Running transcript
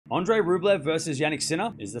Andrey Rublev versus Jannik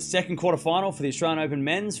Sinner is the second quarterfinal for the Australian Open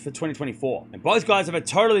men's for 2024. And both guys have had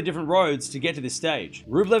totally different roads to get to this stage.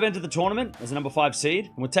 Rublev entered the tournament as a number 5 seed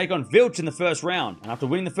and would take on Vilch in the first round. And after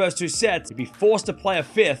winning the first 2 sets, he'd be forced to play a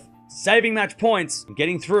 5th, saving match points and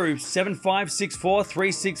getting through 7-5, 6-4,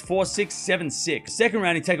 3-6, 4-6, 7-6. Second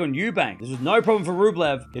round, he'd take on Eubank. This was no problem for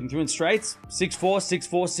Rublev, getting through in straights, 6-4,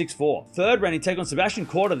 6-4, 6-4. Third round, he'd take on Sebastian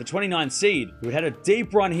Korda, the 29 seed, who had a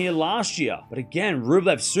deep run here last year. But again,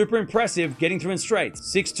 Rublev super impressive, getting through in straights,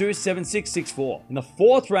 6-2, 7-6, 6-4. In the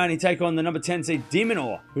fourth round, he'd take on the number 10 seed,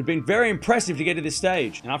 Minaur, who'd been very impressive to get to this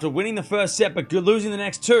stage. And after winning the first set but losing the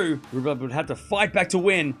next 2, Rublev would have to fight back to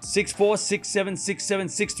win 6-4, 6-7, 6-7,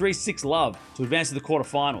 6-3, 6-love to advance to the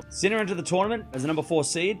quarterfinals. Sinner entered the tournament as the number 4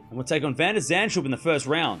 seed and would take on Van der Zandschulp in the first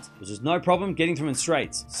round. This was no problem getting through in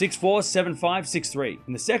straights, 6-4, 7-5, 6-3.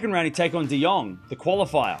 In the second round, he'd take on De Jong, the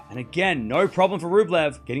qualifier, and again, no problem for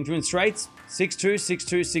Rublev, getting through in straights, 6-2,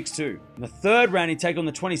 6-2, 6-2. In the third round, he'd take on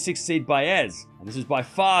the 26th seed Baez, and this was by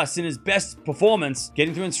far Sinner's best performance,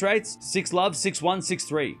 getting through in straights, 6-love, 6-1,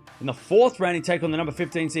 6-3. In the fourth round, he'd take on the number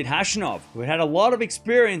 15 seed Khachanov, who had a lot of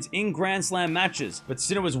experience in Grand Slam matches, but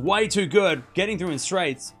Sinner was way too good, getting through in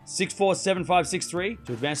straights, 6-4, 7-5, 6-3,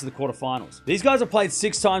 to advance to the quarterfinals. These guys have played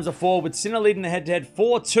 6 times before, with Sinner leading the head-to-head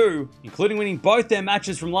 4-2, including winning both their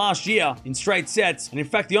matches from last year in straight sets, and in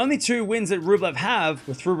fact, the only 2 wins that Rublev have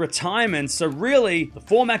were through retirement, so really, the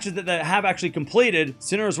 4 matches that they have actually completed,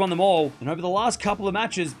 Sinner has won them all, and over the last couple of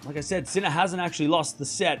matches, like I said, Sinner hasn't actually lost the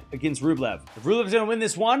set against Rublev. If Rublev's going to win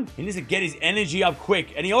this one, he needs to get his energy up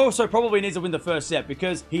quick, and he also probably needs to win the first set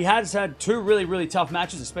because he has had 2 really tough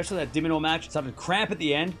matches, especially that Minaur match. Started to cramp at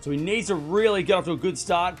the end, so he needs to really get off to a good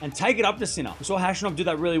start and take it up to Sinner. We saw Khachanov do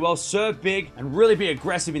that really well, serve big, and really be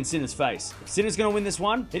aggressive in Sinner's face. If Sinner's going to win this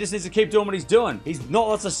one, he just needs to keep doing what he's doing. He's not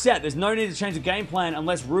lost a set. There's no need to change the game plan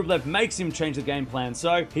unless Rublev makes him change the game plan.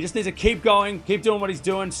 So he just needs to keep going, keep doing what he's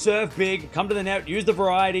doing, serve big, come to the net, use the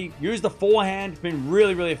variety, use the forehand. It's been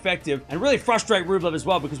really effective and really frustrate Rublev as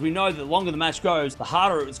well because we know that the longer the match goes, the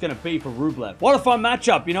harder it's going to be for Rublev. What a fun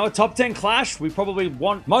matchup. You know, a top 10 clash. We probably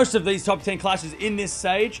want most of these top 10 clashes in this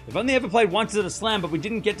stage. They've only ever played once at a slam, but we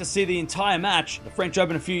didn't get to see the entire match at the French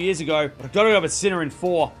Open a few years ago. But I've got to go with Sinner in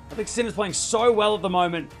 4. I think Sinner's playing so well at the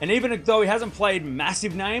moment, and even though he hasn't played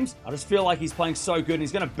massive names, I just feel like he's playing so good and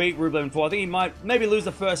he's going to beat Rublev in 4. I think he might maybe lose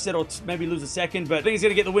the first set or maybe lose the second, but I think he's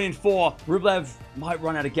going to get the win in 4. Rublev might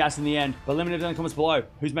run out of gas in the end, but let me know down in the comments below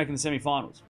who's making the semifinals.